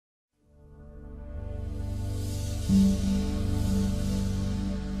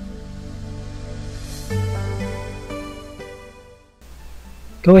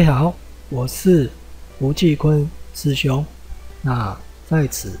各位好，我是吴继坤师兄。那在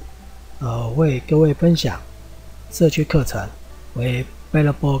此，为各位分享社区课程为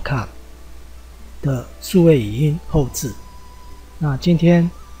balabolka 的数位语音后制。那今天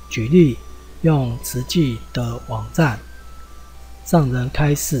举例用慈济的网站上人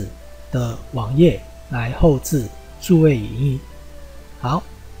开示的网页来后制数位语音。好，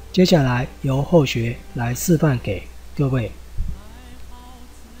接下来由后学来示范给各位。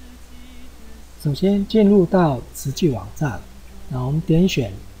首先进入到慈济网站，然后我们点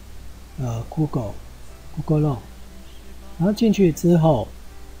选Google Chrome， 然后进去之后，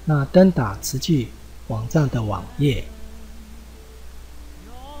那登打慈济网站的网页，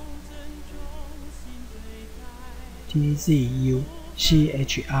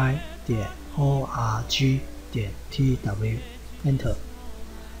 tzuchi.org.tw Enter。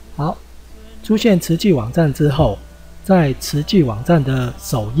 好，出现慈济网站之后，在慈济网站的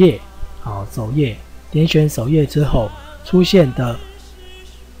首页，首页点选首页之后，出现的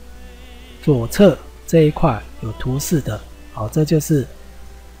左侧这一块有图示的，这就是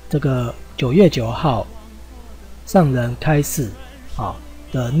这个9月9号上人开示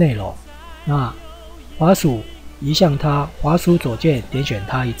的内容。那滑鼠移向它，滑鼠左键点选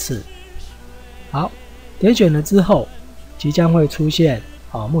它一次。好，点选了之后，即将会出现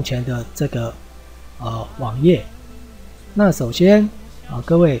目前的这个网页。那首先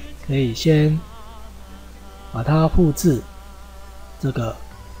各位可以先把它复制这个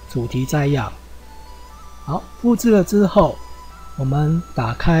主题摘要。好，复制了之后，我们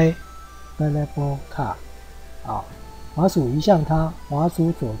打开 balabolka， 滑鼠移向它，滑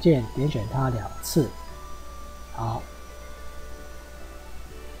鼠左键点选它2次。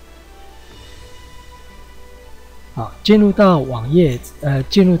好，进入到网页，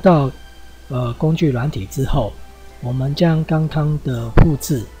进入到工具软体之后，我们将刚刚的复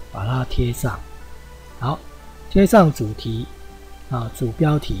制把它贴上。好，贴上主题主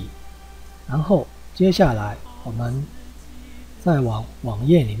标题，然后接下来我们再往网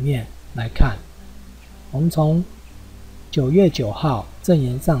页里面来看。我们从9月9号正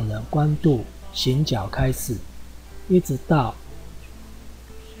言上人关渡行脚开始，一直到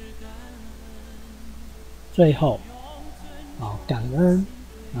最后感恩，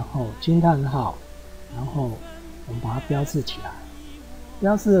然后惊叹号，然后我们把它标示起来。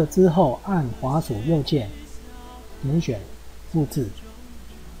标示了之后，按滑鼠右键点选复制。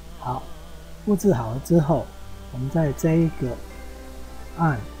好，复制好了之后，我们在这一个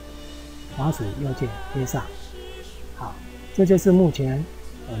按滑鼠右键贴上。好，这就是目前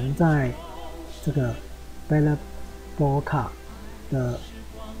我们在这个 balabolka 的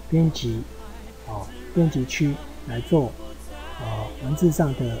编辑区来做文字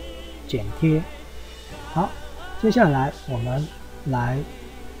上的剪贴。好，接下来我们来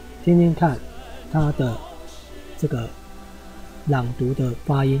听听看它的这个朗读的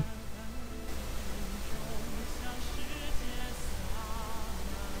发音。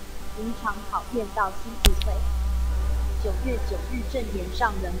平常跑遍到西不会，9月9日正言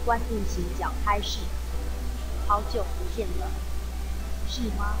上人关渡行脚开示，好久不见了，是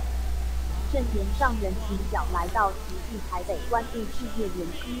吗？正言上人行脚来到慈济台北关渡事业园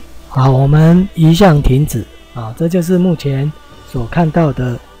区。好，我们移向停止。这就是目前所看到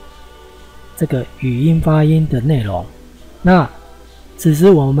的这个语音发音的内容。那此时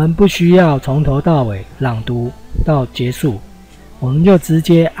我们不需要从头到尾朗读到结束，我们就直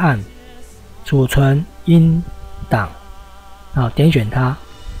接按储存音档，点选它。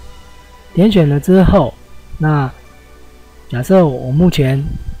点选了之后，那假设我目前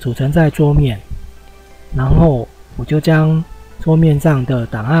储存在桌面，然后我就将桌面上的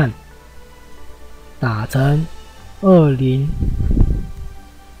档案打成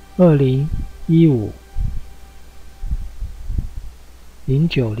20150909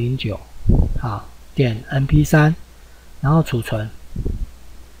点 MP3， 然后储存。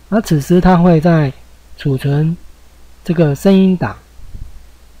而此时它会在储存这个声音档。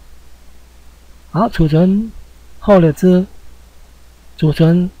好，储存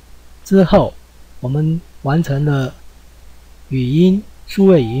之后，我们完成了语音数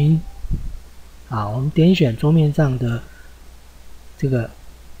位语音。我们点选桌面上的这个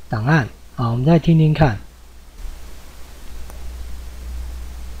档案。我们再听听看。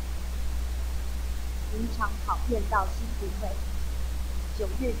平常跑遍到西不会，9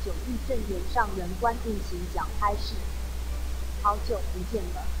月9日正言上人关渡行脚开示，好久不见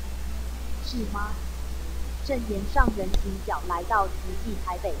了，是吗？正言上人行脚来到慈济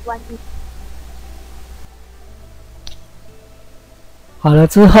台北关渡。好了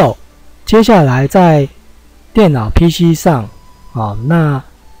之后，接下来在电脑 PC 上，那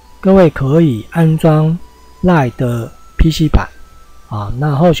各位可以安装 LINE 的 PC 版，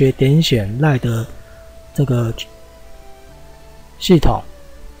那后续点选 LINE 的这个系统，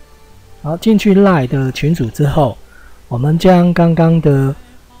好，进去 LINE 的群组之后，我们将刚刚的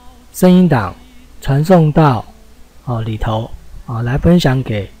声音档传送到里头来分享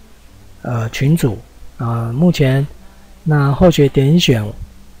给群组目前那后续点选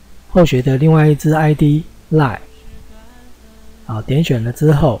后续的另外一支 ID LINE 点选了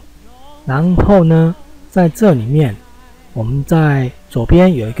之后，然后呢在这里面我们在左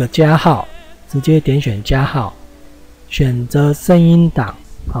边有一个加号，直接点选加号，选择声音档，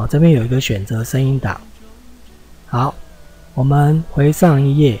这边有一个选择声音档。好，我们回上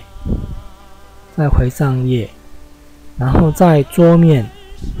一页，再回上一页，然后在桌面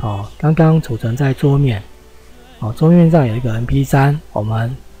刚刚储存在桌面桌面上有一个 MP3， 我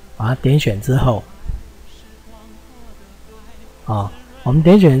们把它点选之后我们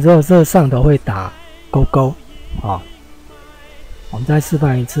点选之后，这上头会打勾勾我们再示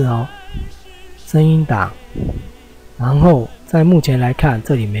范一次声音档，然后在目前来看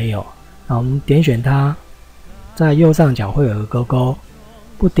这里没有，我们点选它，在右上角会有个勾勾，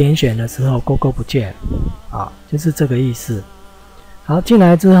不点选的时候勾勾不见就是这个意思。好，进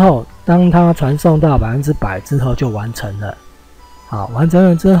来之后，当它传送到100%之后就完成了。好，完成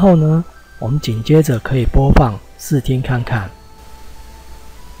了之后呢，我们紧接着可以播放试听看看。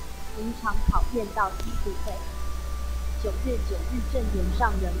临场考验到西部会9月9日正言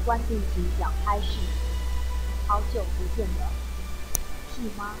上人关渡行脚开示，好久不见了，是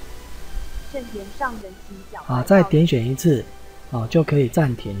吗？正言上人行脚再点选一次就可以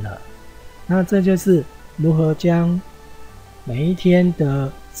暂停了。那这就是如何将每一天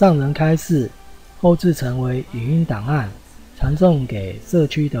的上人开示后制成为语音档案，传送给社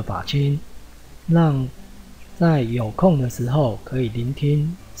区的法亲，让在有空的时候可以聆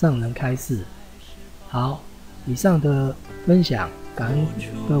听上人开示。好，以上的分享，感恩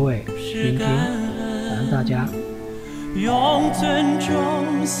各位聆听，感恩大家。用尊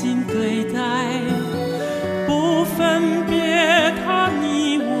重心对待，不分别他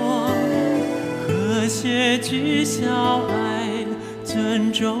你我，和谐聚小爱，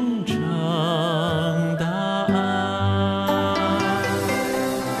尊重